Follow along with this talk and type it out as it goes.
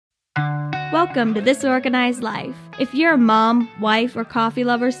Welcome to This Organized Life. If you're a mom, wife, or coffee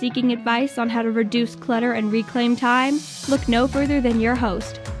lover seeking advice on how to reduce clutter and reclaim time, look no further than your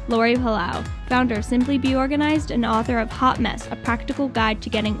host, Lori Palau, founder of Simply Be Organized and author of Hot Mess, a practical guide to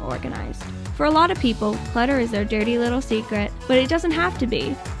getting organized. For a lot of people, clutter is their dirty little secret, but it doesn't have to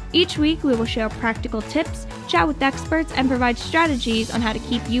be. Each week, we will share practical tips, chat with experts, and provide strategies on how to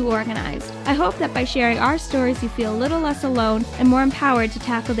keep you organized. I hope that by sharing our stories, you feel a little less alone and more empowered to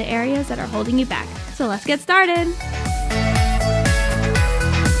tackle the areas that are holding you back. So let's get started.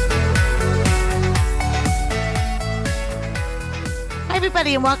 Hi,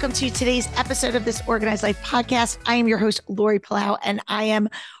 everybody, and welcome to today's episode of This Organized Life podcast. I am your host, Lori Palau, and I am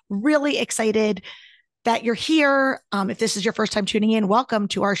really excited that you're here. If this is your first time tuning in, welcome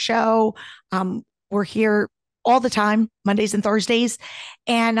to our show. We're here all the time, Mondays and Thursdays.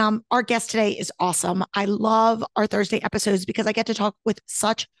 And our guest today is awesome. I love our Thursday episodes because I get to talk with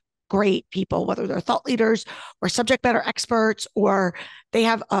such great people, whether they're thought leaders or subject matter experts, or they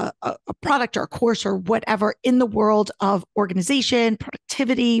have a product or a course or whatever in the world of organization,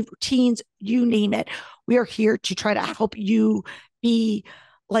 productivity, routines, you name it. We are here to try to help you be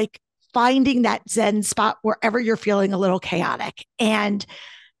like finding that Zen spot wherever you're feeling a little chaotic. And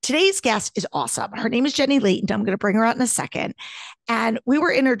today's guest is awesome. Her name is Jenny Layton. I'm going to bring her out in a second. And we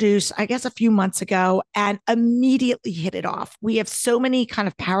were introduced, I guess, a few months ago and immediately hit it off. We have so many kind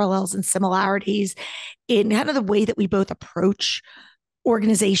of parallels and similarities in kind of the way that we both approach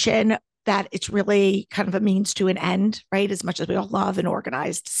organization, that it's really kind of a means to an end, right? As much as we all love an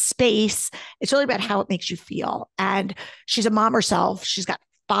organized space, it's really about how it makes you feel. And she's a mom herself. She's got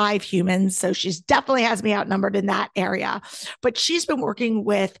 5 humans. So she's definitely has me outnumbered in that area, but she's been working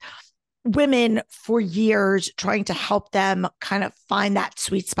with women for years, trying to help them kind of find that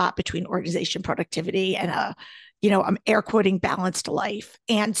sweet spot between organization, productivity, and I'm air quoting balanced life.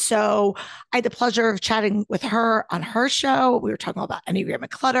 And so I had the pleasure of chatting with her on her show. We were talking about Enneagram and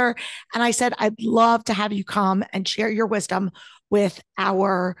clutter. And I said, I'd love to have you come and share your wisdom with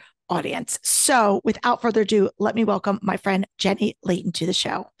our audience. So without further ado, let me welcome my friend Jenny Layton to the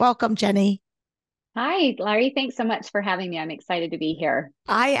show. Welcome, Jenny. Hi, Larry. Thanks so much for having me. I'm excited to be here.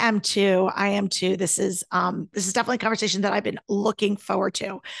 I am too. This is definitely a conversation that I've been looking forward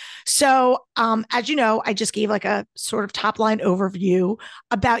to. So as you know, I just gave like a sort of top line overview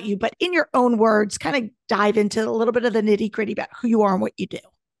about you, but in your own words, kind of dive into a little bit of the nitty gritty about who you are and what you do.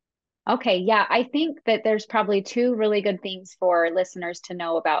 Okay. Yeah. I think that there's probably 2 really good things for listeners to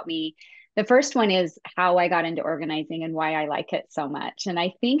know about me. The first one is how I got into organizing and why I like it so much. And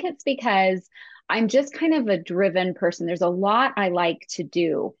I think it's because I'm just kind of a driven person. There's a lot I like to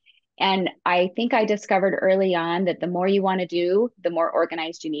do. And I think I discovered early on that the more you want to do, the more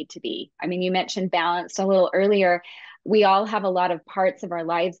organized you need to be. I mean, you mentioned balance a little earlier. We all have a lot of parts of our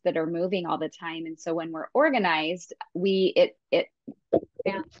lives that are moving all the time. And so when we're organized,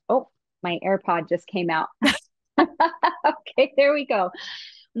 oh, my AirPod just came out. Okay, there we go.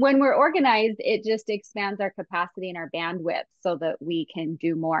 When we're organized, it just expands our capacity and our bandwidth so that we can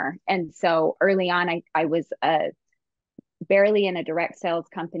do more. And so early on, I was barely in a direct sales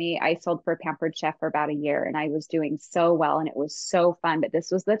company. I sold for Pampered Chef for about a year, and I was doing so well, and it was so fun. But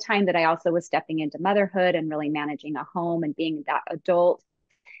this was the time that I also was stepping into motherhood and really managing a home and being that adult.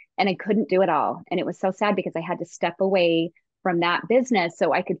 And I couldn't do it all. And it was so sad because I had to step away from that business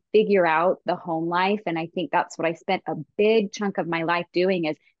so I could figure out the home life. And I think that's what I spent a big chunk of my life doing,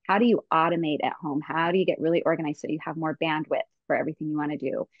 is how do you automate at home? How do you get really organized so you have more bandwidth for everything you want to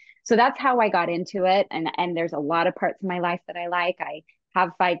do? So that's how I got into it. And there's a lot of parts of my life that I like. I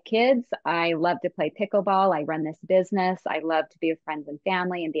have 5 kids. I love to play pickleball. I run this business. I love to be with friends and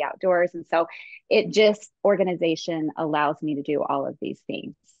family and the outdoors. And so organization allows me to do all of these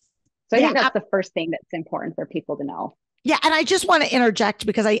things. So I think that's the first thing that's important for people to know. Yeah. And I just want to interject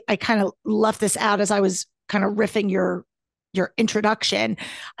because I kind of left this out as I was kind of riffing your introduction.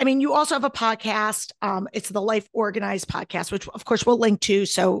 I mean, you also have a podcast. It's the Life Organized podcast, which of course we'll link to.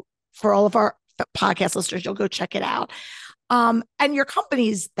 So for all of our podcast listeners, you'll go check it out. And your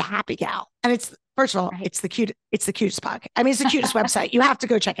company's the Happy Gal. And it's, first of all, right. It's the cutest podcast. I mean, it's the cutest website. You have to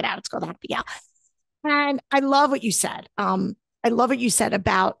go check it out. It's called the Happy Gal. And I love what you said. I love what you said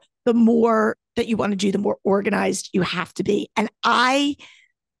about the more that you want to do, the more organized you have to be. And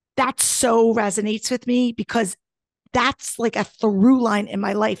that so resonates with me because that's like a through line in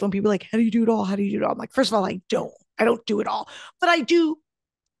my life when people are like, how do you do it all? How do you do it all? I'm like, first of all, I don't do it all, but I do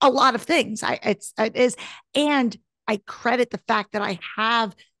a lot of things. And I credit the fact that I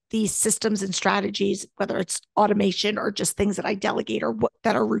have these systems and strategies, whether it's automation or just things that I delegate or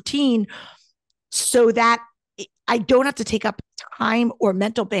that are routine, so that I don't have to take up time or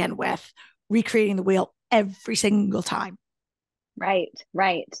mental bandwidth recreating the wheel every single time. Right,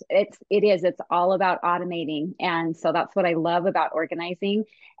 right. It's all about automating. And so that's what I love about organizing.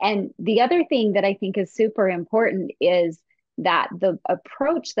 And the other thing that I think is super important is that the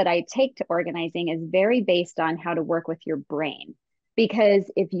approach that I take to organizing is very based on how to work with your brain. Because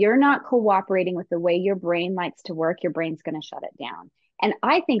if you're not cooperating with the way your brain likes to work, your brain's going to shut it down. And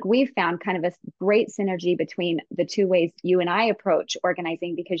I think we've found kind of a great synergy between the two ways you and I approach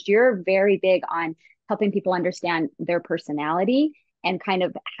organizing, because you're very big on helping people understand their personality and kind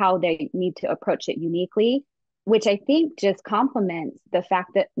of how they need to approach it uniquely, which I think just complements the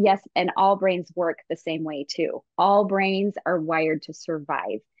fact that, yes, and all brains work the same way too. All brains are wired to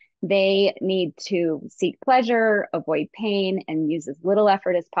survive. They need to seek pleasure, avoid pain, and use as little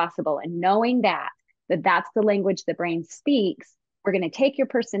effort as possible. And knowing that that's the language the brain speaks, we're going to take your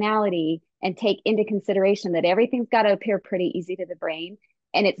personality and take into consideration that everything's got to appear pretty easy to the brain.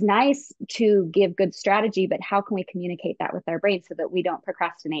 And it's nice to give good strategy, but how can we communicate that with our brain so that we don't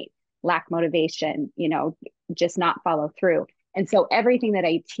procrastinate, lack motivation, just not follow through? And so everything that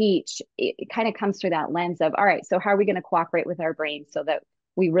I teach, it kind of comes through that lens of, all right, so how are we going to cooperate with our brain so that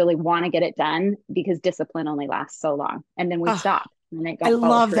we really want to get it done? Because discipline only lasts so long. And then we stop. And they don't I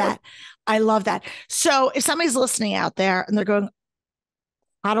love through. that. I love that. So if somebody's listening out there and they're going,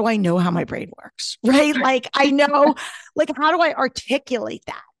 how do I know how my brain works? Right? Like I know, like, how do I articulate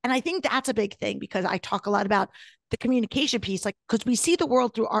that? And I think that's a big thing, because I talk a lot about the communication piece, like, because we see the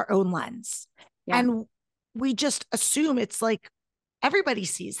world through our own lens. Yeah. And we just assume it's like everybody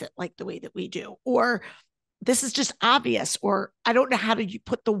sees it like the way that we do, or this is just obvious, or I don't know how to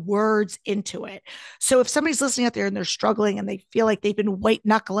put the words into it. So if somebody's listening out there and they're struggling and they feel like they've been white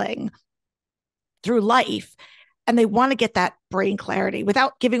knuckling through life, and they want to get that brain clarity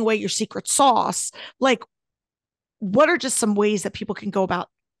without giving away your secret sauce, like, what are just some ways that people can go about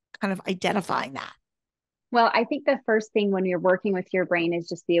kind of identifying that? Well, I think the first thing when you're working with your brain is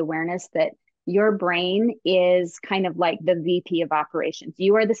just the awareness that your brain is kind of like the VP of operations.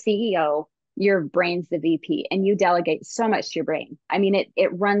 You are the CEO, your brain's the VP, and you delegate so much to your brain. I mean, it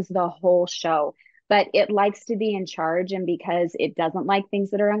runs the whole show, but it likes to be in charge. And because it doesn't like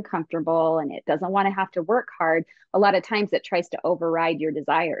things that are uncomfortable and it doesn't want to have to work hard, a lot of times it tries to override your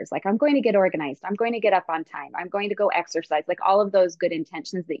desires. Like, I'm going to get organized. I'm going to get up on time. I'm going to go exercise. Like all of those good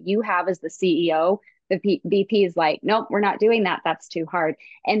intentions that you have as the CEO, the VP is like, nope, we're not doing that. That's too hard.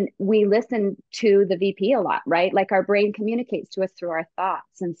 And we listen to the VP a lot, right? Like our brain communicates to us through our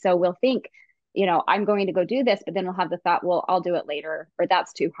thoughts. And so we'll think, I'm going to go do this, but then we'll have the thought, well, I'll do it later, or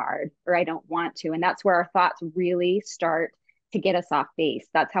that's too hard, or I don't want to. And that's where our thoughts really start to get us off base.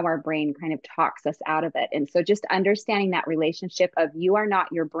 That's how our brain kind of talks us out of it. And so just understanding that relationship of, you are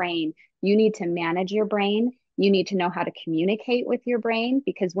not your brain. You need to manage your brain. You need to know how to communicate with your brain,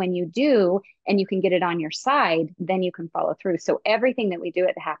 because when you do, and you can get it on your side, then you can follow through. So everything that we do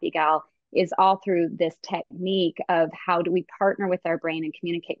at the Happy Gal is all through this technique of how do we partner with our brain and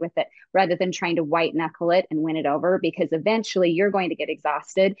communicate with it, rather than trying to white knuckle it and win it over, because eventually you're going to get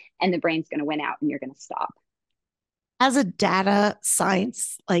exhausted and the brain's going to win out and you're going to stop. As a data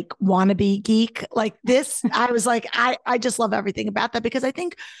science, like wannabe geek like this, I was like, I just love everything about that, because I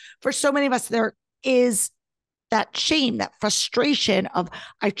think for so many of us, there is that shame, that frustration of,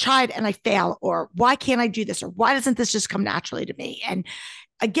 I tried and I fail, or why can't I do this? Or why doesn't this just come naturally to me? And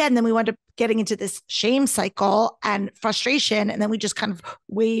again, then we wind up getting into this shame cycle and frustration. And then we just kind of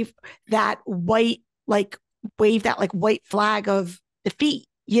wave that white flag of defeat,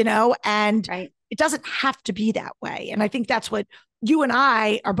 and right. It doesn't have to be that way. And I think that's what you and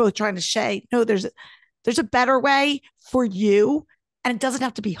I are both trying to say. No, there's a better way for you. And it doesn't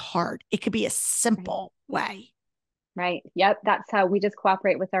have to be hard. It could be a simple way. Right. Yep. That's how we just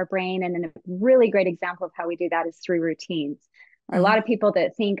cooperate with our brain. And a really great example of how we do that is through routines. A lot of people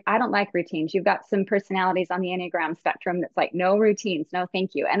that think, I don't like routines. You've got some personalities on the Enneagram spectrum that's like, no routines, no,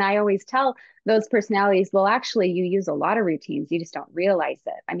 thank you. And I always tell those personalities, well, actually, you use a lot of routines. You just don't realize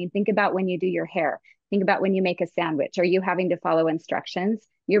it. I mean, think about when you do your hair. Think about when you make a sandwich. Are you having to follow instructions?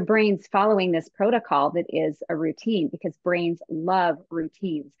 Your brain's following this protocol that is a routine, because brains love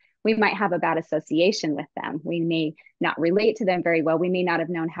routines. We might have a bad association with them. We may not relate to them very well. We may not have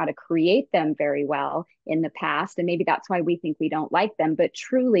known how to create them very well in the past. And maybe that's why we think we don't like them. But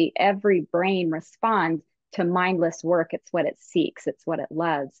truly, every brain responds to mindless work. It's what it seeks. It's what it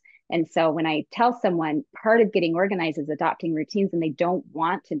loves. And so when I tell someone part of getting organized is adopting routines and they don't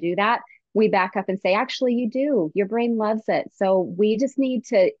want to do that, we back up and say, actually, you do. Your brain loves it. So we just need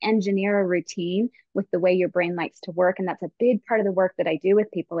to engineer a routine with the way your brain likes to work. And that's a big part of the work that I do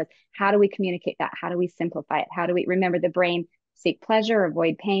with people is, how do we communicate that? How do we simplify it? How do we remember the brain seek pleasure,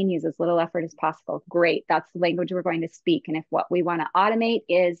 avoid pain, use as little effort as possible. Great. That's the language we're going to speak. And if what we want to automate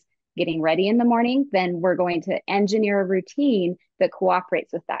is getting ready in the morning, then we're going to engineer a routine that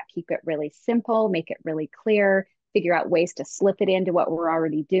cooperates with that. Keep it really simple, make it really clear, figure out ways to slip it into what we're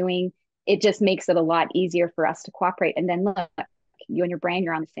already doing. It just makes it a lot easier for us to cooperate. And then look, you and your brain,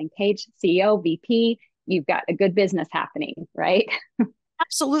 you're on the same page, CEO, VP, you've got a good business happening, right?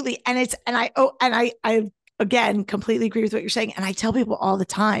 Absolutely. I again completely agree with what you're saying. And I tell people all the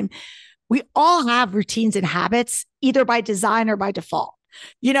time, we all have routines and habits, either by design or by default.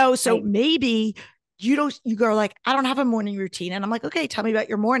 So Right. maybe you go like, I don't have a morning routine. And I'm like, okay, tell me about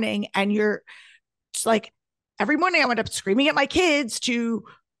your morning. And you're just like, every morning I went up screaming at my kids to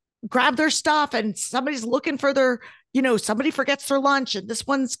grab their stuff, and somebody's looking for somebody forgets their lunch, and this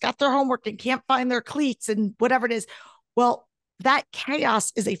one's got their homework and can't find their cleats and whatever it is. Well, that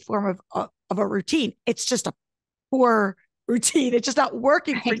chaos is a form of a routine. It's just a poor routine. It's just not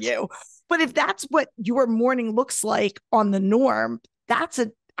working for you. But if that's what your morning looks like on the norm, that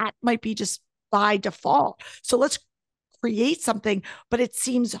might be just by default. So let's create something, but it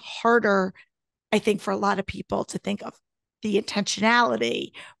seems harder, I think, for a lot of people to think of the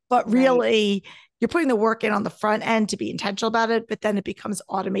intentionality, but really you're putting the work in on the front end to be intentional about it, but then it becomes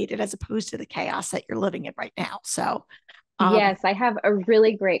automated as opposed to the chaos that you're living in right now. So Yes, I have a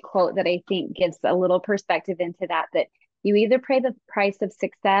really great quote that I think gives a little perspective into that you either pay the price of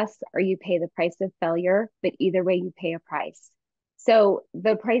success or you pay the price of failure, but either way you pay a price. So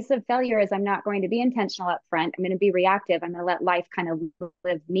the price of failure is I'm not going to be intentional up front. I'm going to be reactive. I'm going to let life kind of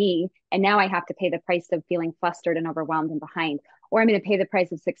live me. And now I have to pay the price of feeling flustered and overwhelmed and behind. Or I'm going to pay the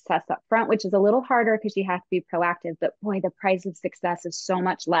price of success up front, which is a little harder because you have to be proactive. But boy, the price of success is so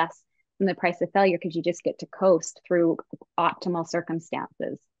much less than the price of failure because you just get to coast through optimal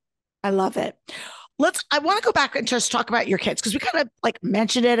circumstances. I love it. I want to go back and just talk about your kids because we kind of like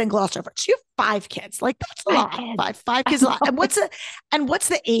mentioned it and glossed over it. So you have 5 kids. Like that's a lot. Five kids a lot. And what's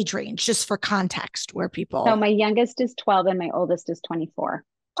the age range, just for context, where people? So my youngest is 12 and my oldest is 24.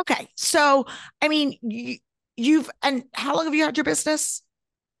 Okay. So I mean, and how long have you had your business?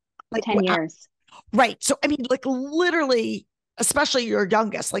 Like 10 years. Right. So I mean, like literally, especially your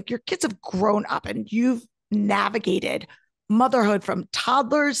youngest, like your kids have grown up and you've navigated motherhood from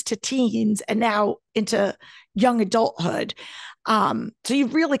toddlers to teens and now into young adulthood. So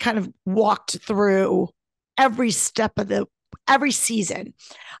you've really kind of walked through every step of every season.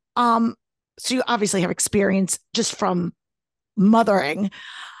 So you obviously have experience just from mothering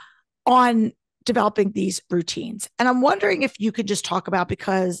on developing these routines. And I'm wondering if you could just talk about,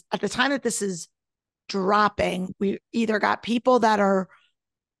 because at the time that this is dropping, we either got people that are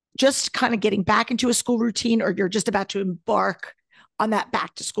just kind of getting back into a school routine, or you're just about to embark on that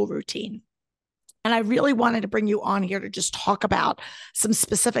back to school routine. And I really wanted to bring you on here to just talk about some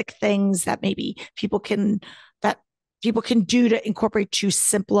specific things that maybe people can do to incorporate to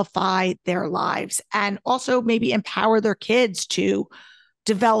simplify their lives, and also maybe empower their kids to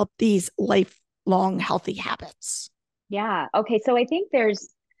develop these lifelong healthy habits. Yeah. Okay. So I think there's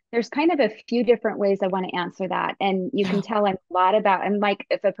kind of a few different ways I want to answer that. And you can tell I'm a lot about, I'm like,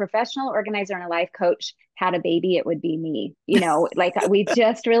 if a professional organizer and a life coach had a baby, it would be me, like we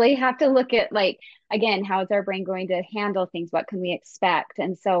just really have to look at like, again, how is our brain going to handle things? What can we expect?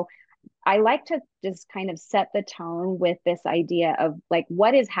 And so I like to just kind of set the tone with this idea of like,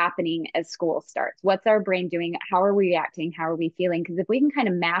 what is happening as school starts? What's our brain doing? How are we reacting? How are we feeling? Because if we can kind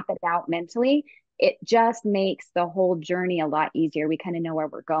of map it out mentally, it just makes the whole journey a lot easier. We kind of know where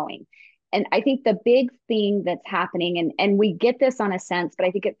we're going. And I think the big thing that's happening, and we get this on a sense, but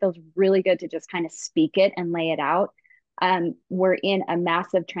I think it feels really good to just kind of speak it and lay it out. We're in a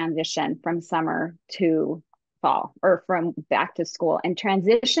massive transition from summer to fall, or from back to school. And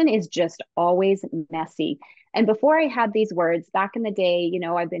transition is just always messy. And before I had these words back in the day,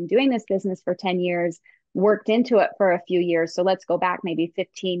 I've been doing this business for 10 years, worked into it for a few years. So let's go back maybe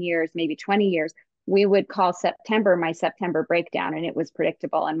 15 years, maybe 20 years. We would call September my September breakdown, and it was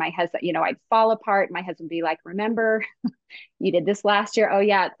predictable. And my husband, I'd fall apart. My husband would be like, remember, you did this last year. Oh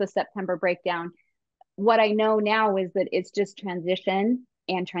yeah, it's the September breakdown. What I know now is that it's just transition,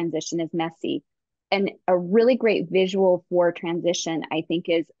 and transition is messy. And a really great visual for transition, I think,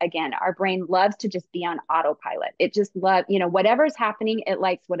 is, again, our brain loves to just be on autopilot. It just loves, whatever's happening, it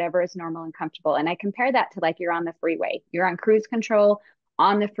likes whatever is normal and comfortable. And I compare that to like you're on the freeway, you're on cruise control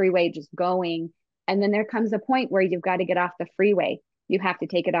on the freeway, just going. And then there comes a point where you've got to get off the freeway. You have to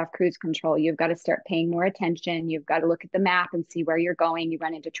take it off cruise control. You've got to start paying more attention. You've got to look at the map and see where you're going. You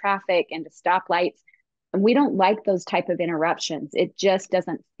run into traffic, into stoplights. And we don't like those type of interruptions. It just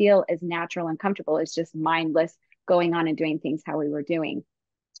doesn't feel as natural and comfortable. It's just mindless going on and doing things how we were doing.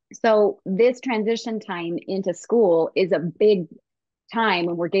 So this transition time into school is a big time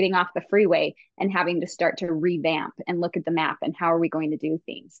when we're getting off the freeway and having to start to revamp and look at the map and how are we going to do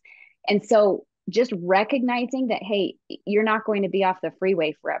things. And so just recognizing that, hey, you're not going to be off the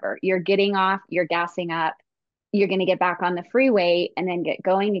freeway forever. You're getting off, you're gassing up, you're going to get back on the freeway and then get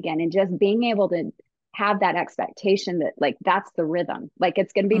going again. And just being able to have that expectation that like, that's the rhythm. Like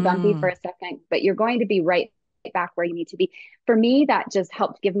it's going to be bumpy for a second, but you're going to be right back where you need to be. For me, that just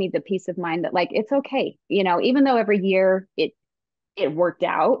helped give me the peace of mind that like, it's okay. You know, even though every year it worked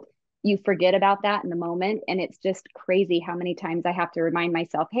out, you forget about that in the moment. And it's just crazy how many times I have to remind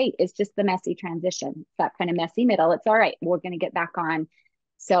myself, hey, it's just the messy transition. It's that kind of messy middle. It's all right. We're going to get back on.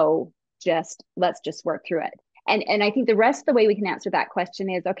 So let's just work through it. And I think the rest of the way we can answer that question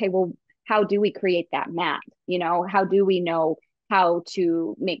is, okay, well, how do we create that map? You know, how do we know how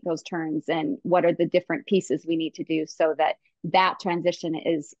to make those turns and what are the different pieces we need to do so that that transition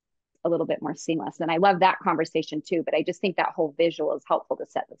is a little bit more seamless. And I love that conversation too, but I just think that whole visual is helpful to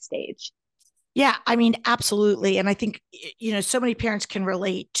set the stage. Yeah, I mean, absolutely. And I think, so many parents can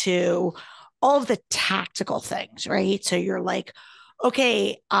relate to all of the tactical things, right? So you're like,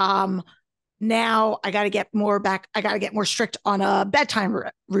 okay, now I got to get more back. I got to get more strict on a bedtime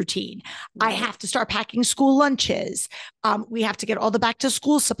routine. Right. I have to start packing school lunches. We have to get all the back to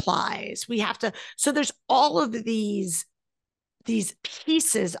school supplies. So there's all of these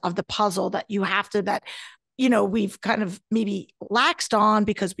pieces of the puzzle that you have to, we've kind of maybe laxed on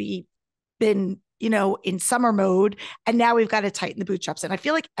because we've been, in summer mode, and now we've got to tighten the bootstraps. And I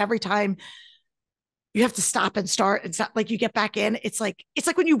feel like every time you have to stop and start, it's not like you get back in. It's like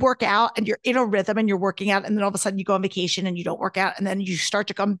when you work out and you're in a rhythm and you're working out, and then all of a sudden you go on vacation and you don't work out, and then you start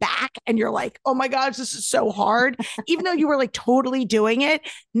to come back and you're like, oh my gosh, this is so hard. Even though you were like totally doing it,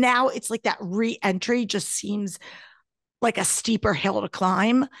 now it's like that re-entry just seems like a steeper hill to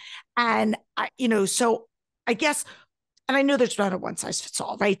climb. And so I guess, and I know there's not a one size fits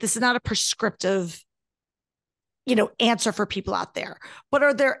all, right? This is not a prescriptive, answer for people out there, but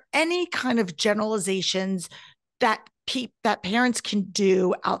are there any kind of generalizations that parents can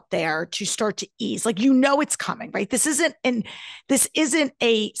do out there to start to ease? Like, it's coming, right? This isn't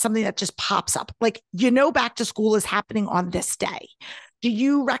something that just pops up. Like, back to school is happening on this day. Do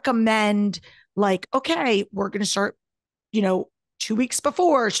you recommend like, okay, we're going to start 2 weeks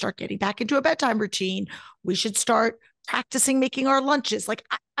before, start getting back into a bedtime routine. We should start practicing making our lunches. Like,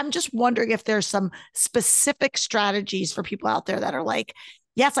 I'm just wondering if there's some specific strategies for people out there that are like,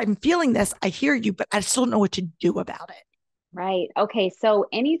 yes, I'm feeling this. I hear you, but I still don't know what to do about it. Right. Okay. So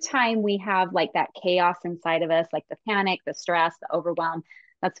anytime we have like that chaos inside of us, like the panic, the stress, the overwhelm,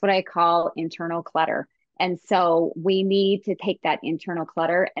 that's what I call internal clutter. And so we need to take that internal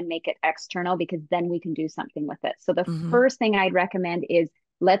clutter and make it external, because then we can do something with it. So the first thing I'd recommend is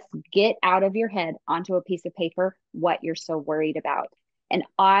let's get out of your head onto a piece of paper what you're so worried about. And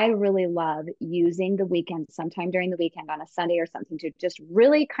I really love using the weekend, sometime during the weekend on a Sunday or something, to just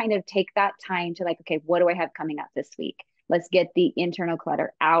really kind of take that time to like, okay, what do I have coming up this week? Let's get the internal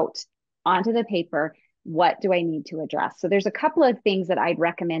clutter out onto the paper. What do I need to address? So there's a couple of things that I'd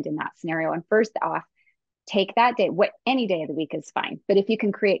recommend in that scenario. And first off, take that day, any day of the week is fine. But if you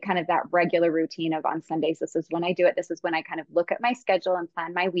can create kind of that regular routine of on Sundays, this is when I do it. This is when I kind of look at my schedule and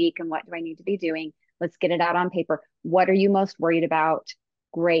plan my week and what do I need to be doing? Let's get it out on paper. What are you most worried about?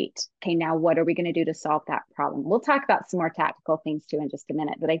 Great. Okay, now what are we going to do to solve that problem? We'll talk about some more tactical things too in just a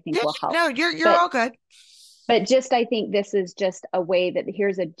minute that I think will help. No, you're all good. But just, I think this is just a way that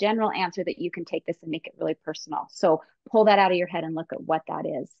here's a general answer that you can take this and make it really personal. So pull that out of your head and look at what that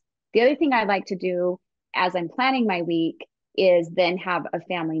is. The other thing I like to do as I'm planning my week is then have a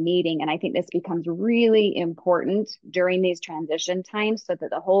family meeting. And I think this becomes really important during these transition times so that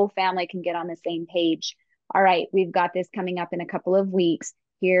the whole family can get on the same page. All right, we've got this coming up in a couple of weeks.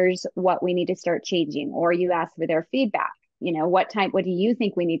 Here's what we need to start changing. Or you ask for their feedback. What do you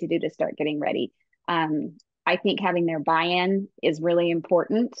think we need to do to start getting ready? I think having their buy-in is really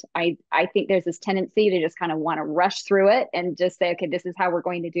important. I think there's this tendency to just kind of want to rush through it and just say, okay, this is how we're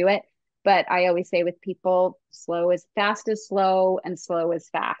going to do it. But I always say with people, fast is slow and slow is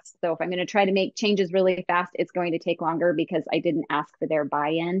fast. So if I'm going to try to make changes really fast, it's going to take longer because I didn't ask for their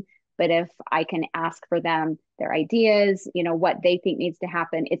buy-in. But if I can ask for them, their ideas, what they think needs to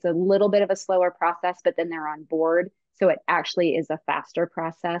happen, it's a little bit of a slower process, but then they're on board. So it actually is a faster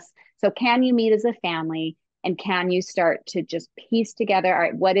process. So can you meet as a family and can you start to just piece together, all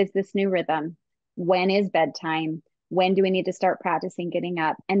right, what is this new rhythm? When is bedtime? When do we need to start practicing getting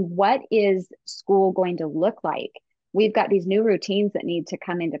up? And what is school going to look like? we've got these new routines that need to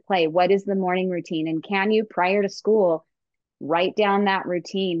come into play. What is the morning routine? And can you, prior to school, write down that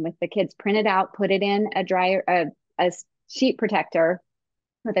routine with the kids, print it out, put it in a dryer, a sheet protector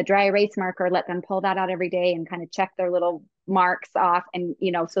with a dry erase marker, let them pull that out every day and kind of check their little marks off. And,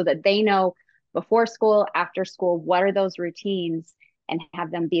 so that they know before school, after school, what are those routines, and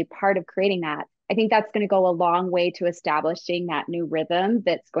have them be a part of creating that. I think that's going to go a long way to establishing that new rhythm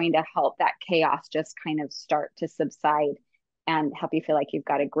that's going to help that chaos just kind of start to subside and help you feel like you've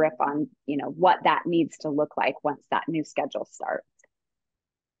got a grip on, what that needs to look like once that new schedule starts.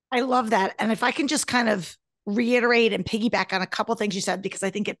 I love that. And if I can just kind of reiterate and piggyback on a couple of things you said, because I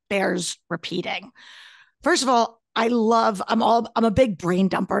think it bears repeating. First of all, I'm a big brain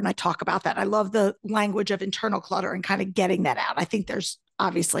dumper, and I talk about that. I love the language of internal clutter and kind of getting that out. I think there's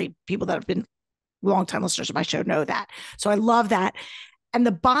obviously people that have been longtime listeners of my show know that. So I love that. And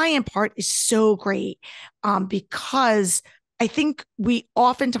the buy-in part is so great because I think we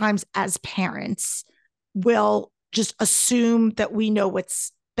oftentimes as parents will just assume that we know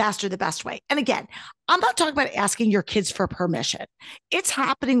what's best or the best way. And again, I'm not talking about asking your kids for permission. It's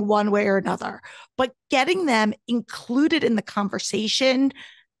happening one way or another, but getting them included in the conversation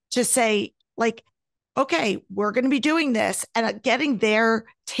to say, like, okay, we're going to be doing this, and getting their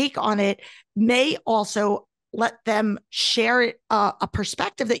take on it may also let them share a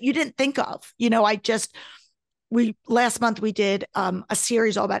perspective that you didn't think of. Last month we did a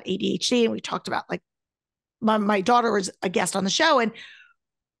series all about ADHD, and we talked about like my daughter was a guest on the show, and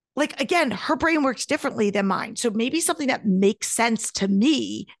like, again, her brain works differently than mine. So maybe something that makes sense to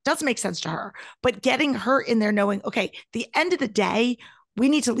me doesn't make sense to her, but getting her in there knowing, okay, the end of the day, we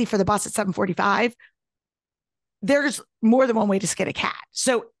need to leave for the bus at 7:45. There's more than one way to skin a cat.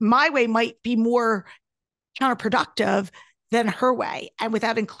 So my way might be more counterproductive than her way. And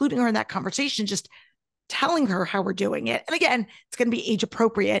without including her in that conversation, just telling her how we're doing it. And again, it's going to be age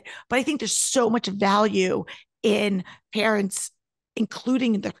appropriate, but I think there's so much value in parents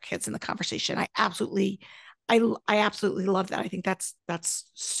including their kids in the conversation. I absolutely love that. I think that's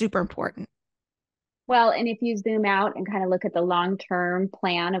super important. Well, and if you zoom out and kind of look at the long-term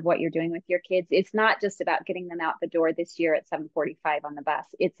plan of what you're doing with your kids, it's not just about getting them out the door this year at 7:45 on the bus.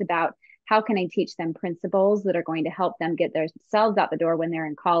 It's about how can I teach them principles that are going to help them get themselves out the door when they're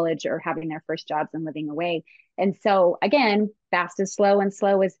in college or having their first jobs and living away. And so again, fast is slow and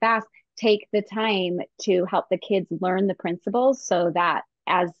slow is fast. Take the time to help the kids learn the principles so that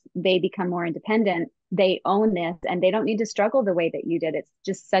as they become more independent, they own this and they don't need to struggle the way that you did. It's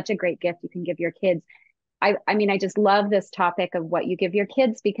just such a great gift you can give your kids. I mean, I just love this topic of what you give your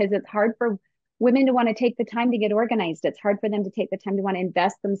kids, because it's hard for women to want to take the time to get organized. It's hard for them to take the time to want to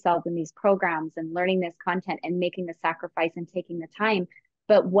invest themselves in these programs and learning this content and making the sacrifice and taking the time.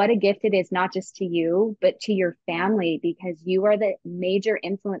 But what a gift it is, not just to you, but to your family, because you are the major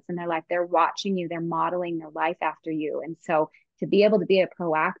influence in their life. They're watching you, they're modeling their life after you. And so to be able to be a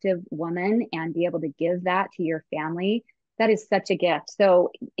proactive woman and be able to give that to your family, that is such a gift.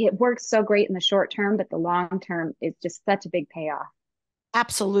 So it works so great in the short term, but the long term is just such a big payoff.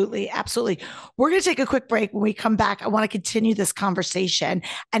 Absolutely. Absolutely. We're going to take a quick break. When we come back, I want to continue this conversation.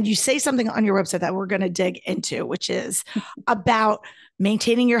 And you say something on your website that we're going to dig into, which is about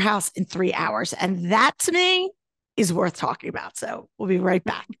maintaining your house in 3 hours. And that to me is worth talking about. So we'll be right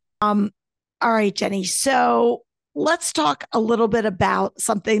back. All right, Jenny. So let's talk a little bit about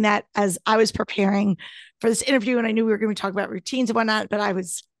something that, as I was preparing for this interview, and I knew we were going to talk about routines and whatnot, but I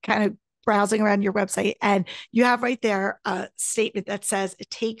was kind of browsing around your website, and you have right there a statement that says it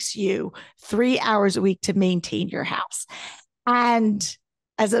takes you 3 hours a week to maintain your house. And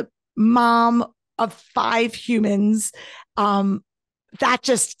as a mom of 5 humans, that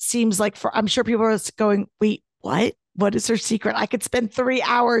just seems like, I'm sure people are going, wait, what is her secret? I could spend 3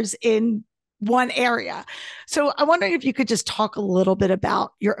 hours in one area. So I'm wondering if you could just talk a little bit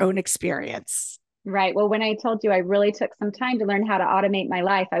about your own experience. Right. Well, when I told you I really took some time to learn how to automate my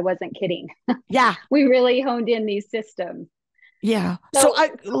life, I wasn't kidding. Yeah. We really honed in these systems. Yeah. So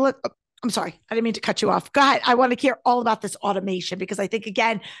I'm sorry. I didn't mean to cut you off. Go ahead. I want to hear all about this automation, because I think,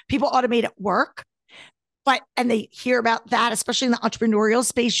 again, people automate at work, and they hear about that, especially in the entrepreneurial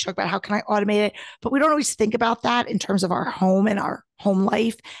space. You talk about how can I automate it, but we don't always think about that in terms of our home and our home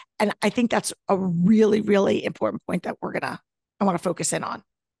life. And I think that's a really, really important point that I want to focus in on.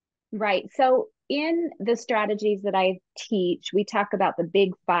 Right. So in the strategies that I teach, we talk about the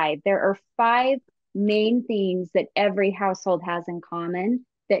big 5. There are 5 main themes that every household has in common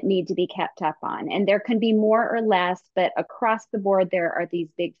that need to be kept up on. And there can be more or less, but across the board, there are these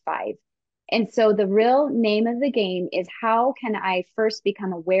big 5. And so the real name of the game is, how can I first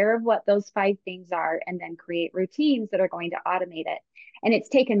become aware of what those 5 things are and then create routines that are going to automate it? And it's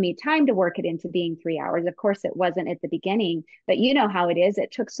taken me time to work it into being 3 hours. Of course, it wasn't at the beginning, but you know how it is.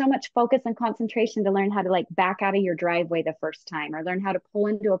 It took so much focus and concentration to learn how to like back out of your driveway the first time, or learn how to pull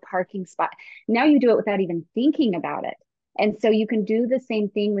into a parking spot. Now you do it without even thinking about it. And so you can do the same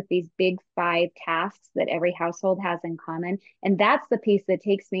thing with these big 5 tasks that every household has in common. And that's the piece that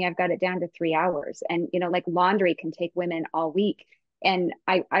takes me, I've got it down to 3 hours. And, you know, like laundry can take women all week. And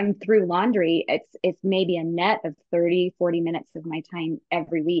I'm through laundry. It's maybe a net of 30, 40 minutes of my time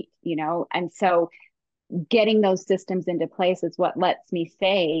every week, you know? And so getting those systems into place is what lets me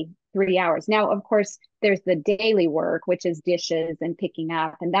say 3 hours. Now, of course, there's the daily work, which is dishes and picking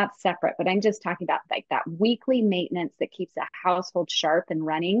up, and that's separate. But I'm just talking about like that weekly maintenance that keeps a household sharp and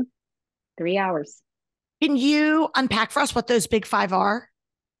running. 3 hours. Can you unpack for us what those big 5 are?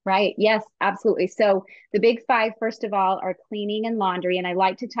 Right. Yes, absolutely. So the big 5, first of all, are cleaning and laundry. And I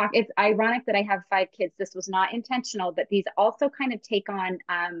like to talk, it's ironic that I have 5 kids. This was not intentional, but these also kind of take on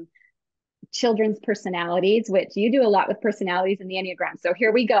children's personalities, which you do a lot with personalities in the Enneagram. So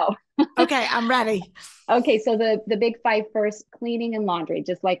here we go. Okay, I'm ready. Okay, so the big 5 first, cleaning and laundry,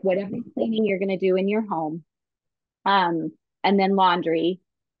 just like whatever cleaning you're going to do in your home. And then laundry.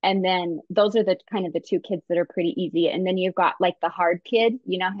 And then those are the kind of the 2 kids that are pretty easy. And then you've got like the hard kid,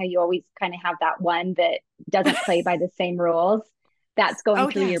 you know how you always kind of have that one that doesn't play by the same rules. That's going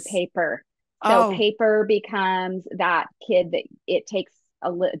through your paper. So paper becomes that kid that it takes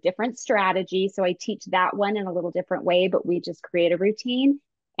a different strategy. So I teach that one in a little different way, but we just create a routine.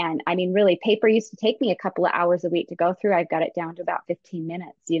 And I mean, really, paper used to take me a couple of hours a week to go through. I've got it down to about 15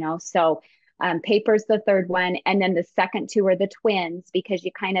 minutes, you know? So paper's the third one. And then the second 2 are the twins, because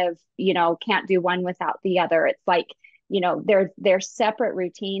you kind of, you know, can't do one without the other. It's like, you know, they're separate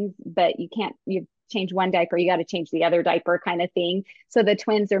routines, but you change one diaper, you got to change the other diaper kind of thing. So the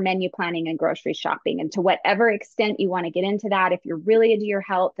twins are menu planning and grocery shopping. And to whatever extent you want to get into that, if you're really into your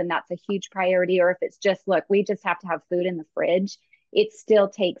health and that's a huge priority, or if it's just, look, we just have to have food in the fridge, it still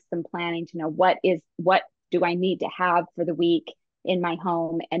takes some planning to know what do I need to have for the week in my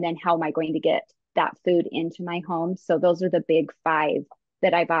home, and then how am I going to get that food into my home. So those are the big 5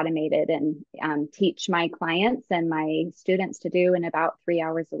 that I've automated and teach my clients and my students to do in about 3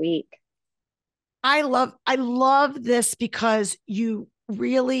 hours a week. I love this because you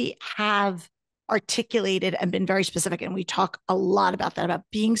really have articulated and been very specific. And we talk a lot about that, about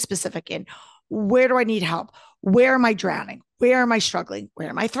being specific in where do I need help? Where am I drowning? Where am I struggling? Where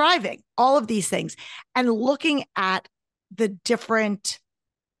am I thriving? All of these things. And looking at the different,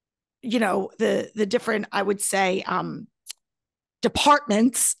 you know, the different, I would say,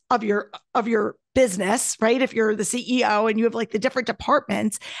 departments of your business, right? If you're the CEO and you have like the different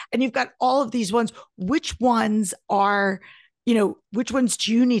departments and you've got all of these ones, which ones are, you know, which ones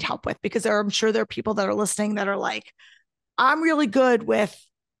do you need help with? Because I'm sure there are people that are listening that are like, I'm really good with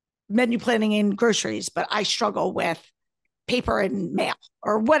menu planning and groceries, but I struggle with paper and mail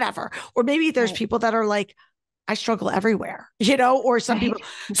or whatever. Or maybe there's people that are like, I struggle everywhere, you know, or some people.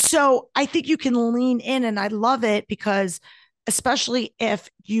 So I think you can lean in, and I love it because especially if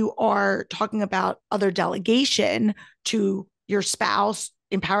you are talking about other delegation to your spouse,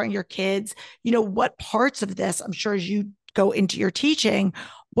 empowering your kids, you know, what parts of this, I'm sure as you go into your teaching,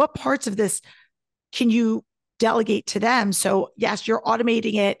 what parts of this can you delegate to them? So yes, you're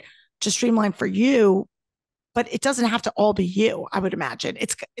automating it to streamline for you, but it doesn't have to all be you. I would imagine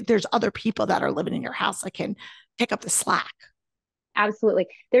there's other people that are living in your house that can pick up the slack. Absolutely.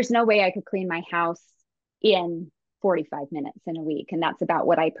 There's no way I could clean my house in 45 minutes in a week. And that's about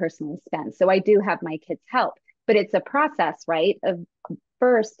what I personally spend. So I do have my kids help, but it's a process, right? Of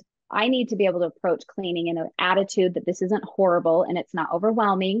first, I need to be able to approach cleaning in an attitude that this isn't horrible and it's not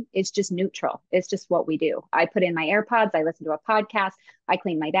overwhelming. It's just neutral. It's just what we do. I put in my AirPods, I listen to a podcast, I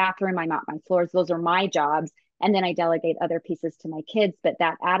clean my bathroom, I mop my floors. Those are my jobs. And then I delegate other pieces to my kids. But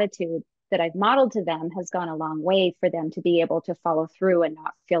that attitude that I've modeled to them has gone a long way for them to be able to follow through and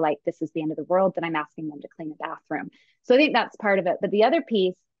not feel like this is the end of the world that I'm asking them to clean a bathroom. So I think that's part of it. But the other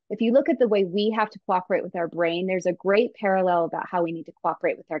piece, if you look at the way we have to cooperate with our brain, there's a great parallel about how we need to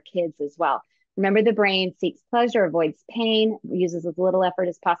cooperate with our kids as well. Remember, the brain seeks pleasure, avoids pain, uses as little effort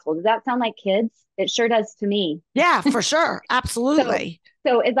as possible. Does that sound like kids? It sure does to me. Yeah, for sure. Absolutely.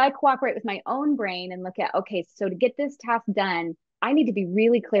 So as I cooperate with my own brain and look at, okay, so to get this task done, I need to be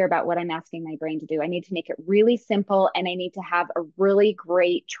really clear about what I'm asking my brain to do. I need to make it really simple, and I need to have a really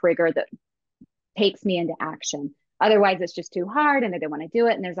great trigger that takes me into action. Otherwise, it's just too hard and I don't want to do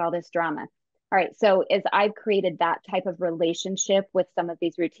it. And there's all this drama. All right. So as I've created that type of relationship with some of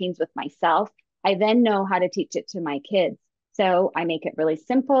these routines with myself, I then know how to teach it to my kids. So I make it really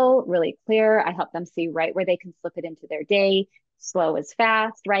simple, really clear. I help them see right where they can slip it into their day. Slow is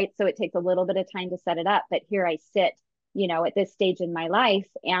fast, right? So it takes a little bit of time to set it up. But here I sit, at this stage in my life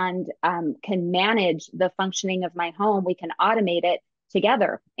and can manage the functioning of my home. We can automate it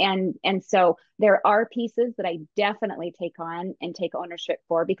together. And so there are pieces that I definitely take on and take ownership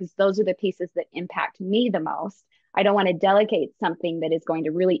for, because those are the pieces that impact me the most. I don't want to delegate something that is going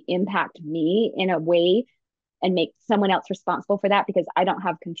to really impact me in a way and make someone else responsible for that, because I don't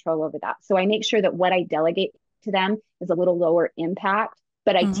have control over that. So I make sure that what I delegate to them is a little lower impact,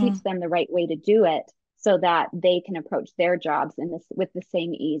 but I teach them the right way to do it so that they can approach their jobs in this with the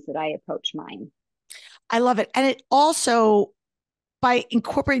same ease that I approach mine. I love it. And it also, by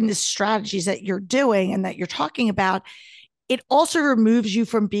incorporating the strategies that you're doing and that you're talking about, it also removes you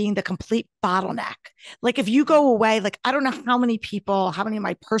from being the complete bottleneck. Like if you go away, like I don't know how many of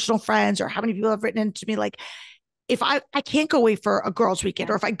my personal friends or how many people have written into me, like if I can't go away for a girls' weekend,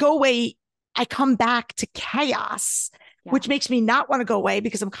 or if I go away, I come back to chaos, which makes me not want to go away,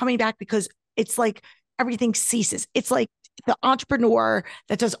 because I'm coming back because it's like everything ceases. It's like the entrepreneur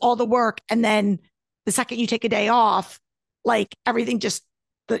that does all the work, and then the second you take a day off, like everything just,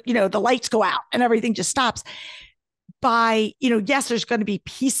 the lights go out and everything just stops. Yes, there's going to be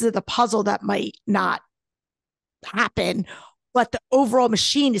pieces of the puzzle that might not happen, but the overall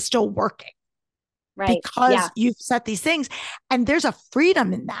machine is still working. Right. Because you've set these things, and there's a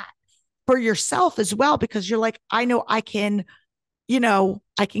freedom in that for yourself as well, because you're like, I know I can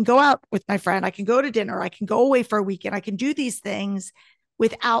go out with my friend, I can go to dinner, I can go away for a weekend, I can do these things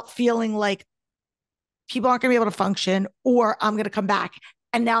without feeling like people aren't going to be able to function, or I'm going to come back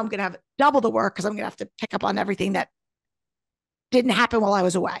and now I'm going to have double the work because I'm going to have to pick up on everything that didn't happen while I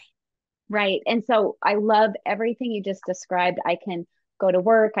was away. Right. And so I love everything you just described. I can go to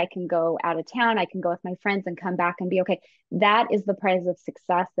work, I can go out of town, I can go with my friends and come back and be okay. That is the price of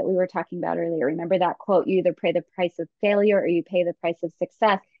success that we were talking about earlier. Remember that quote, you either pay the price of failure or you pay the price of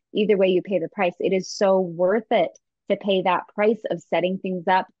success. Either way, you pay the price. It is so worth it to pay that price of setting things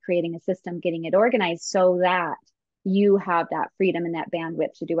up, creating a system, getting it organized so that you have that freedom and that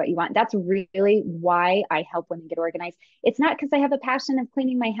bandwidth to do what you want. That's really why I help women get organized. It's not because I have a passion of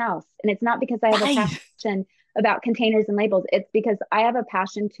cleaning my house, and it's not because I have a passion about containers and labels. It's because I have a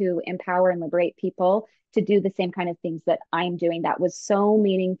passion to empower and liberate people to do the same kind of things that I'm doing. That was so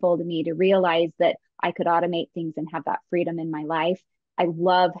meaningful to me to realize that I could automate things and have that freedom in my life. I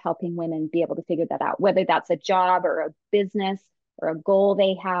love helping women be able to figure that out, whether that's a job or a business or a goal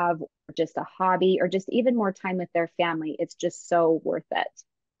they have, or just a hobby, or just even more time with their family. It's just so worth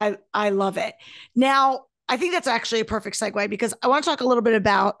it. I love it. Now, I think that's actually a perfect segue, because I want to talk a little bit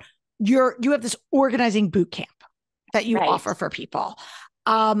about you have this organizing boot camp that you offer for people.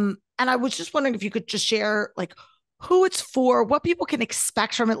 And I was just wondering if you could just share like who it's for, what people can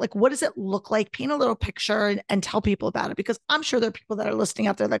expect from it. Like, what does it look like? Paint a little picture and tell people about it, because I'm sure there are people that are listening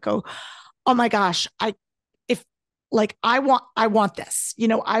out there that go, oh my gosh, I want this,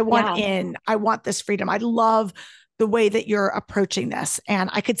 I want this freedom. I love the way that you're approaching this, and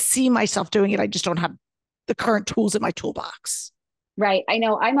I could see myself doing it. I just don't have the current tools in my toolbox. Right. I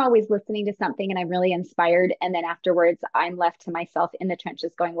know I'm always listening to something and I'm really inspired. And then afterwards, I'm left to myself in the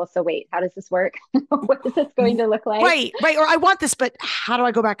trenches going, well, so wait, how does this work? What is this going to look like? Right. Or I want this, but how do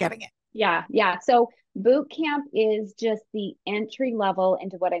I go about getting it? Yeah. So boot camp is just the entry level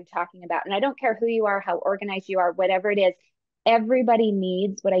into what I'm talking about. And I don't care who you are, how organized you are, whatever it is, everybody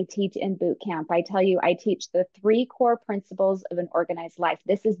needs what I teach in boot camp. I tell you, I teach the 3 core principles of an organized life.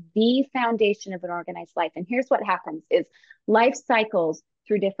 This is the foundation of an organized life. And here's what happens is life cycles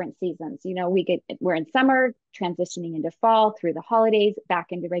through different seasons. We're in summer, transitioning into fall, through the holidays, back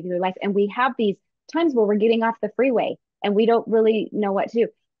into regular life. And we have these times where we're getting off the freeway and we don't really know what to do.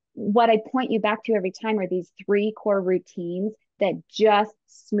 What I point you back to every time are these 3 core routines that just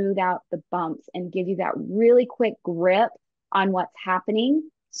smooth out the bumps and give you that really quick grip on what's happening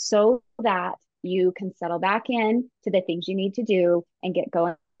so that you can settle back in to the things you need to do and get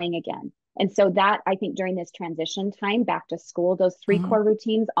going again. And so that, I think, during this transition time back to school, those 3 core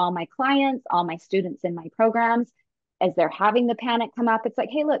routines, all my clients, all my students in my programs, as they're having the panic come up, it's like,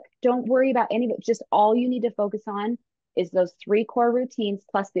 hey, look, don't worry about any of it. Just all you need to focus on is those 3 core routines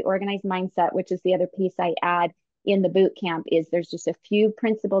plus the organized mindset, which is the other piece I add in the boot camp. Is there's just a few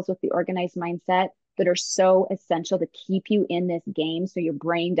principles with the organized mindset that are so essential to keep you in this game so your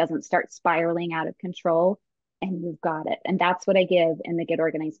brain doesn't start spiraling out of control, and you've got it. And that's what I give in the Get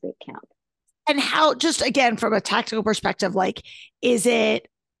Organized Boot Camp. And how, just again, from a tactical perspective, like, is it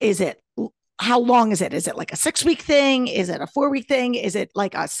how long is it? Is it like a 6-week thing? Is it a 4-week thing? Is it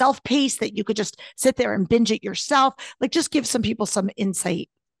like a self-paced that you could just sit there and binge it yourself? Like just give some people some insight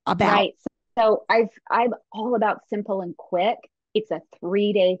about. Right. So I'm all about simple and quick. It's a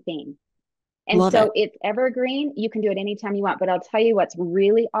 3-day thing. And Love so it. it's evergreen. You can do it anytime you want. But I'll tell you what's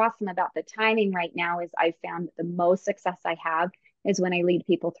really awesome about the timing right now is I found the most success I have is when I lead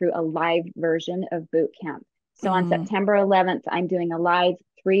people through a live version of boot camp. So on September 11th, I'm doing a live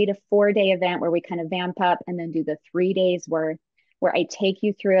 3 to 4 day event where we kind of vamp up and then do the 3 days where I take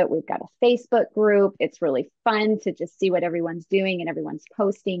you through it. We've got a Facebook group. It's really fun to just see what everyone's doing and everyone's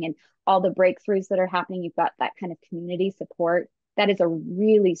posting and all the breakthroughs that are happening. You've got that kind of community support. That is a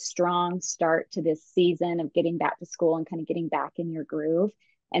really strong start to this season of getting back to school and kind of getting back in your groove.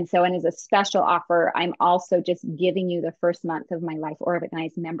 And so, and as a special offer, I'm also just giving you the first month of my Life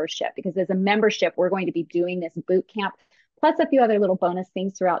Organized membership, because as a membership, we're going to be doing this boot camp, plus a few other little bonus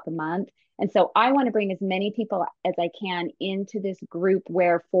things throughout the month. And so I want to bring as many people as I can into this group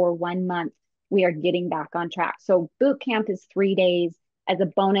where for 1 month, we are getting back on track. So boot camp is 3 days. As a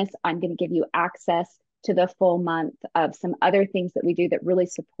bonus, I'm going to give you access to the full month of some other things that we do that really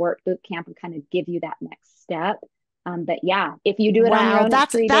support boot camp and kind of give you that next step. But yeah, if you do it on your own,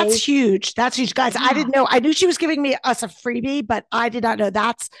 that's days, huge. That's huge, guys. yeah. I didn't know. I knew she was giving us a freebie, but I did not know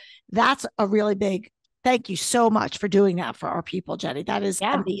that's a really big. Thank you so much for doing that for our people, Jenny. That is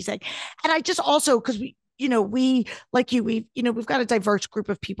amazing. And I just also, because we like you, we've got a diverse group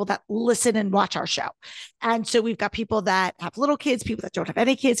of people that listen and watch our show. And so we've got people that have little kids, people that don't have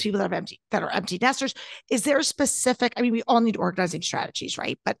any kids, people that are empty nesters. Is there a specific, I mean, we all need organizing strategies,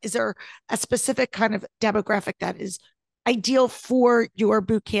 right? But is there a specific kind of demographic that is ideal for your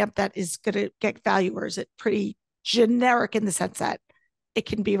boot camp that is going to get value, or is it pretty generic in the sense that it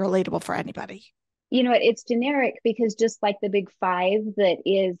can be relatable for anybody? It's generic because just like the big five that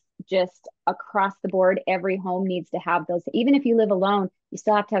is just across the board, every home needs to have those. Even if you live alone, you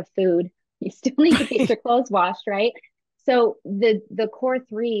still have to have food. You still need to get your clothes washed, right? So the core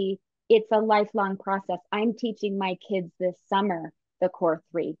three, it's a lifelong process. I'm teaching my kids this summer the core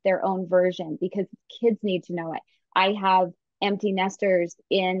three, their own version, because kids need to know it. I have empty nesters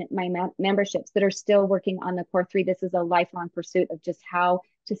in my memberships that are still working on the core three. This is a lifelong pursuit of just how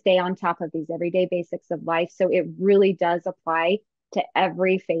to stay on top of these everyday basics of life. So it really does apply to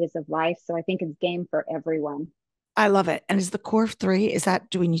every phase of life. So I think it's game for everyone. I love it. And is the core three,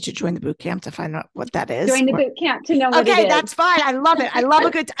 do we need to join the boot camp to find out what that is? Join the boot camp to know what it is. Okay, that's fine. I love it. I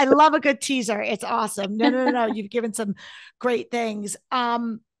love a good teaser. It's awesome. No. You've given some great things.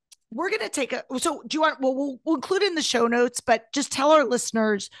 We're going to take so do you want, we'll include it in the show notes, but just tell our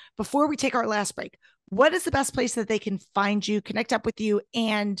listeners before we take our last break, what is the best place that they can find you, connect up with you,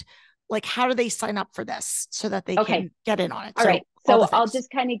 and like, how do they sign up for this so that they can get in on it? All right. So I'll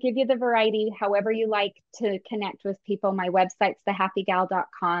just kind of give you the variety, however you like to connect with people. My website's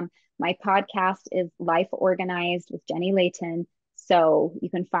thehappygal.com. My podcast is Life Organized with Jenny Layton. So you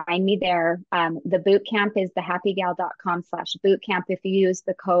can find me there. The boot camp is thehappygal.com/bootcamp. If you use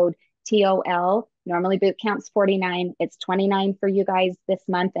the code TOL, normally boot camp's $49. It's $29 for you guys this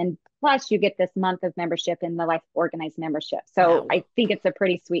month. And plus you get this month of membership in the Life Organized membership. So I think it's a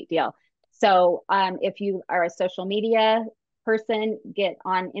pretty sweet deal. So if you are a social media person, get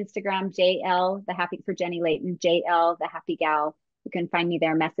on Instagram, JL, the happy for Jenny Layton, JL, the happy gal. You can find me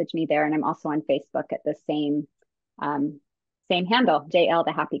there, message me there. And I'm also on Facebook at the same handle, JL,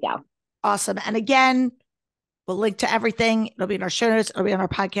 the happy gal. Awesome. And again, we'll link to everything. It'll be in our show notes. It'll be on our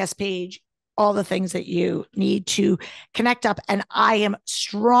podcast page, all the things that you need to connect up. And I am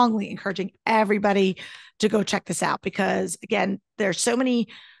strongly encouraging everybody to go check this out, because again, there's so many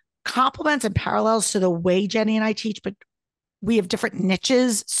complements and parallels to the way Jenny and I teach, but we have different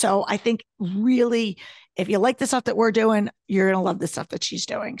niches. So I think really, if you like the stuff that we're doing, you're going to love the stuff that she's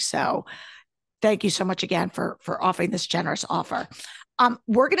doing. So thank you so much again for offering this generous offer.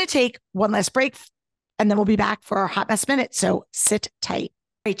 We're going to take one last break, and then we'll be back for our Hot Mess Minute. So sit tight.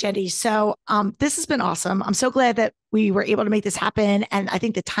 Right, Jenny. So this has been awesome. I'm so glad that we were able to make this happen. And I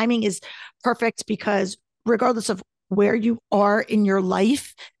think the timing is perfect, because regardless of where you are in your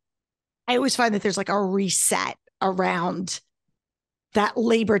life, I always find that there's like a reset around that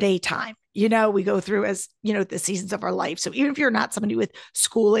Labor Day time. We go through as, the seasons of our life. So even if you're not somebody with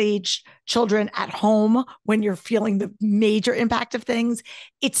school age children at home, when you're feeling the major impact of things,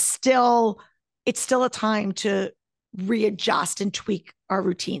 it's still a time to readjust and tweak our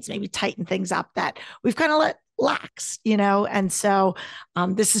routines, maybe tighten things up that we've kind of let lax, And so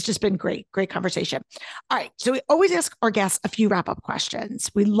this has just been great conversation. All right. So we always ask our guests a few wrap-up questions.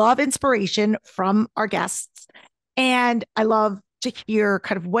 We love inspiration from our guests. And I love to hear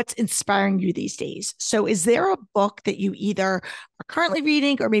kind of what's inspiring you these days. So is there a book that you either are currently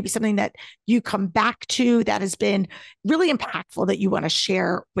reading or maybe something that you come back to that has been really impactful that you want to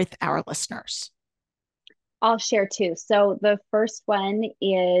share with our listeners? I'll share two. So the first one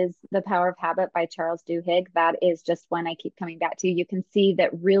is The Power of Habit by Charles Duhigg. That is just one I keep coming back to. You can see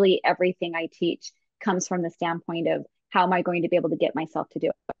that really everything I teach comes from the standpoint of how am I going to be able to get myself to do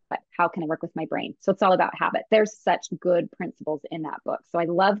it? How can I work with my brain? So it's all about habit. There's such good principles in that book. So I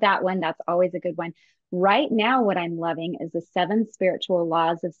love that one. That's always a good one. Right now, what I'm loving is The Seven Spiritual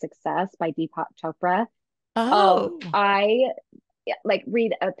Laws of Success by Deepak Chopra. Oh, I like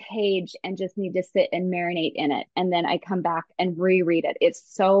read a page and just need to sit and marinate in it. And then I come back and reread it. It's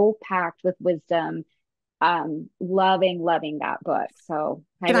so packed with wisdom. Loving that book. So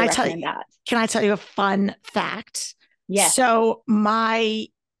I recommend that. Can I tell you a fun fact? Yes. So my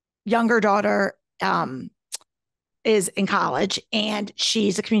younger daughter is in college and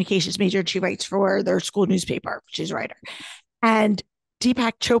she's a communications major and she writes for their school newspaper. She's a writer. And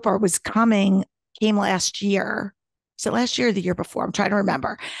Deepak Chopra came last year. So last year or the year before, I'm trying to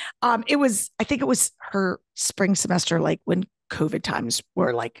remember. I think it was her spring semester, like when COVID times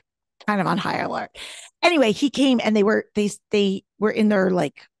were like kind of on high alert. Anyway, he came and they were in their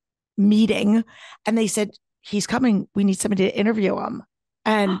like meeting and they said, he's coming. We need somebody to interview him.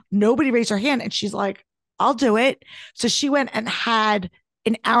 And nobody raised their hand. And she's like, I'll do it. So she went and had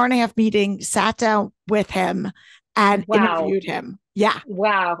an hour and a half meeting, sat down with him and interviewed him. Yeah.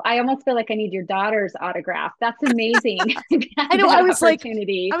 Wow. I almost feel like I need your daughter's autograph. That's amazing. I know. I was like,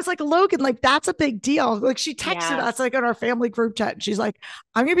 Logan, like, that's a big deal. Like she texted us like on our family group chat. And she's like,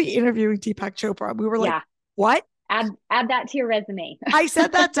 I'm going to be interviewing Deepak Chopra. We were like, what? Add that to your resume. I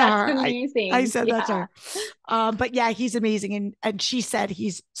said that to her. Amazing. I said that to her. But yeah, he's amazing. And she said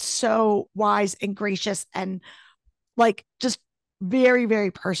he's so wise and gracious and like just very,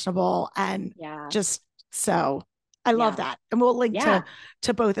 very personable and just so I love that. And we'll link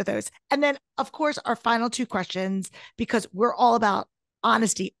to both of those. And then of course, our final two questions, because we're all about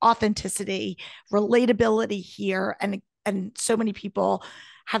honesty, authenticity, relatability here. And so many people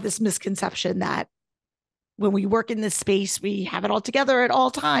have this misconception that when we work in this space, we have it all together at all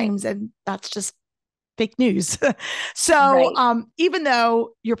times. And that's just fake news. So even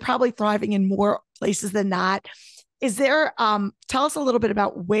though you're probably thriving in more places than not, is there, tell us a little bit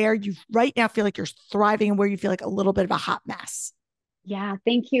about where you right now feel like you're thriving and where you feel like a little bit of a hot mess. Yeah,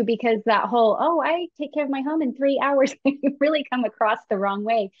 thank you. Because that whole, I take care of my home in 3 hours, really come across the wrong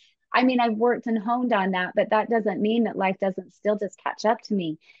way. I mean, I've worked and honed on that, but that doesn't mean that life doesn't still just catch up to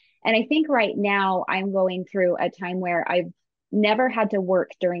me. And I think right now I'm going through a time where I've never had to work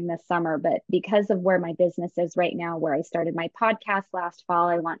during the summer, but because of where my business is right now, where I started my podcast last fall,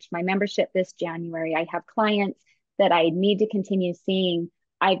 I launched my membership this January. I have clients that I need to continue seeing.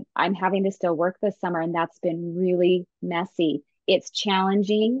 I'm having to still work this summer, and that's been really messy. It's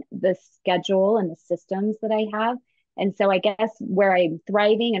challenging, the schedule and the systems that I have. And so I guess where I'm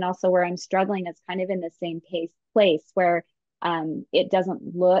thriving and also where I'm struggling is kind of in the same place where it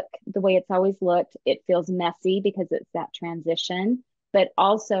doesn't look the way it's always looked. It feels messy because it's that transition. But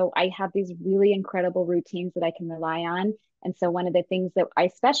also I have these really incredible routines that I can rely on. And so one of the things that I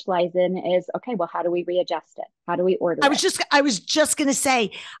specialize in is, okay, well, how do we readjust it? How do we order it? I was just going to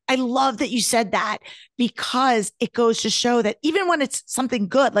say, I love that you said that because it goes to show that even when it's something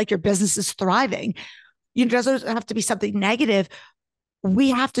good, like your business is thriving, it doesn't have to be something negative.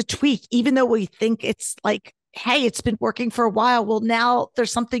 We have to tweak, even though we think it's like, hey, it's been working for a while. Well, now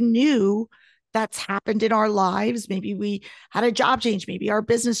there's something new that's happened in our lives. Maybe we had a job change, maybe our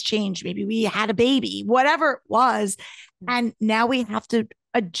business changed, maybe we had a baby, whatever it was. And now we have to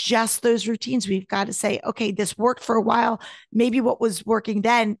adjust those routines. We've got to say, okay, this worked for a while. Maybe what was working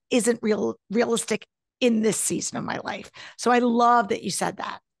then isn't realistic in this season of my life. So I love that you said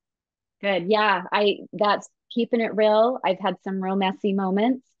that. Good. Yeah. That's keeping it real. I've had some real messy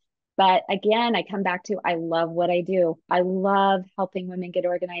moments. But again, I come back to, I love what I do. I love helping women get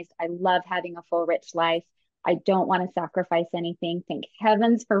organized. I love having a full, rich life. I don't want to sacrifice anything. Thank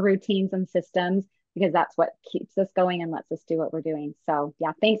heavens for routines and systems, because that's what keeps us going and lets us do what we're doing. So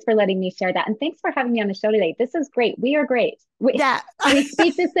yeah, thanks for letting me share that. And thanks for having me on the show today. This is great. We are great. We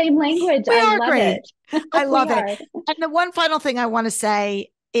speak the same language. I love it. I love it. And the one final thing I want to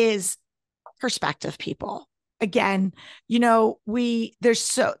say is perspective, people. Again, there's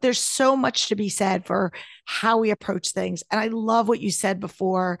so much to be said for how we approach things. And I love what you said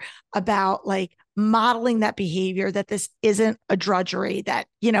before about like modeling that behavior, that this isn't a drudgery, that,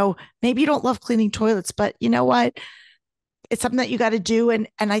 maybe you don't love cleaning toilets, but you know what? It's something that you got to do. And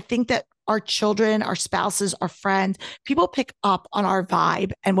I think that our children, our spouses, our friends, people pick up on our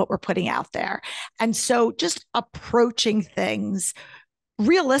vibe and what we're putting out there. And so just approaching things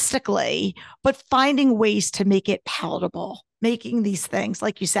realistically, but finding ways to make it palatable, making these things,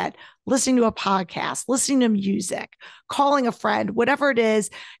 like you said, listening to a podcast, listening to music, calling a friend, whatever it is,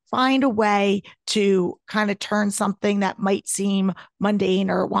 find a way to kind of turn something that might seem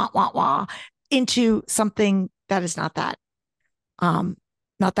mundane or wah into something that is not that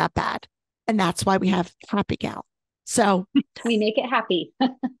bad. And that's why we have Happy Gal. So we make it happy.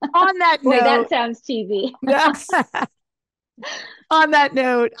 On that note, boy, that sounds cheesy. On that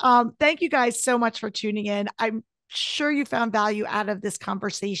note, thank you guys so much for tuning in. I'm sure you found value out of this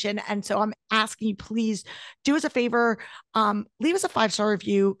conversation. And so I'm asking you, please do us a favor, leave us a 5-star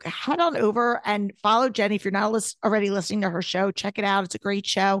review, head on over and follow Jenny. If you're not already listening to her show, check it out. It's a great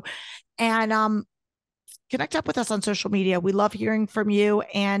show. And connect up with us on social media. We love hearing from you.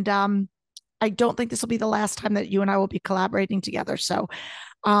 And I don't think this will be the last time that you and I will be collaborating together. So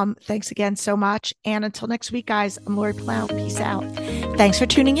thanks again so much. And until next week, guys, I'm Lori Palau. Peace out. Thanks for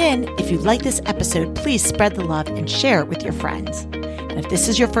tuning in. If you like this episode, please spread the love and share it with your friends. And if this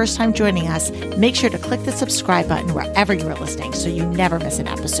is your first time joining us, make sure to click the subscribe button wherever you are listening so you never miss an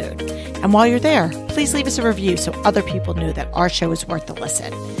episode. And while you're there, please leave us a review so other people know that our show is worth the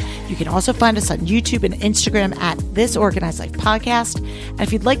listen. You can also find us on YouTube and Instagram at This Organized Life Podcast. And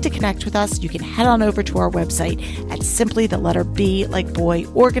if you'd like to connect with us, you can head on over to our website at simply the letter B like boy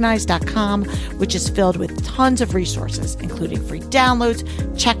organized.com, which is filled with tons of resources, including free downloads,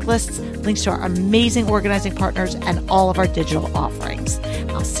 checklists, links to our amazing organizing partners, and all of our digital offerings.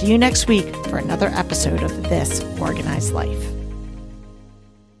 I'll see you next week for another episode of This Organized Life.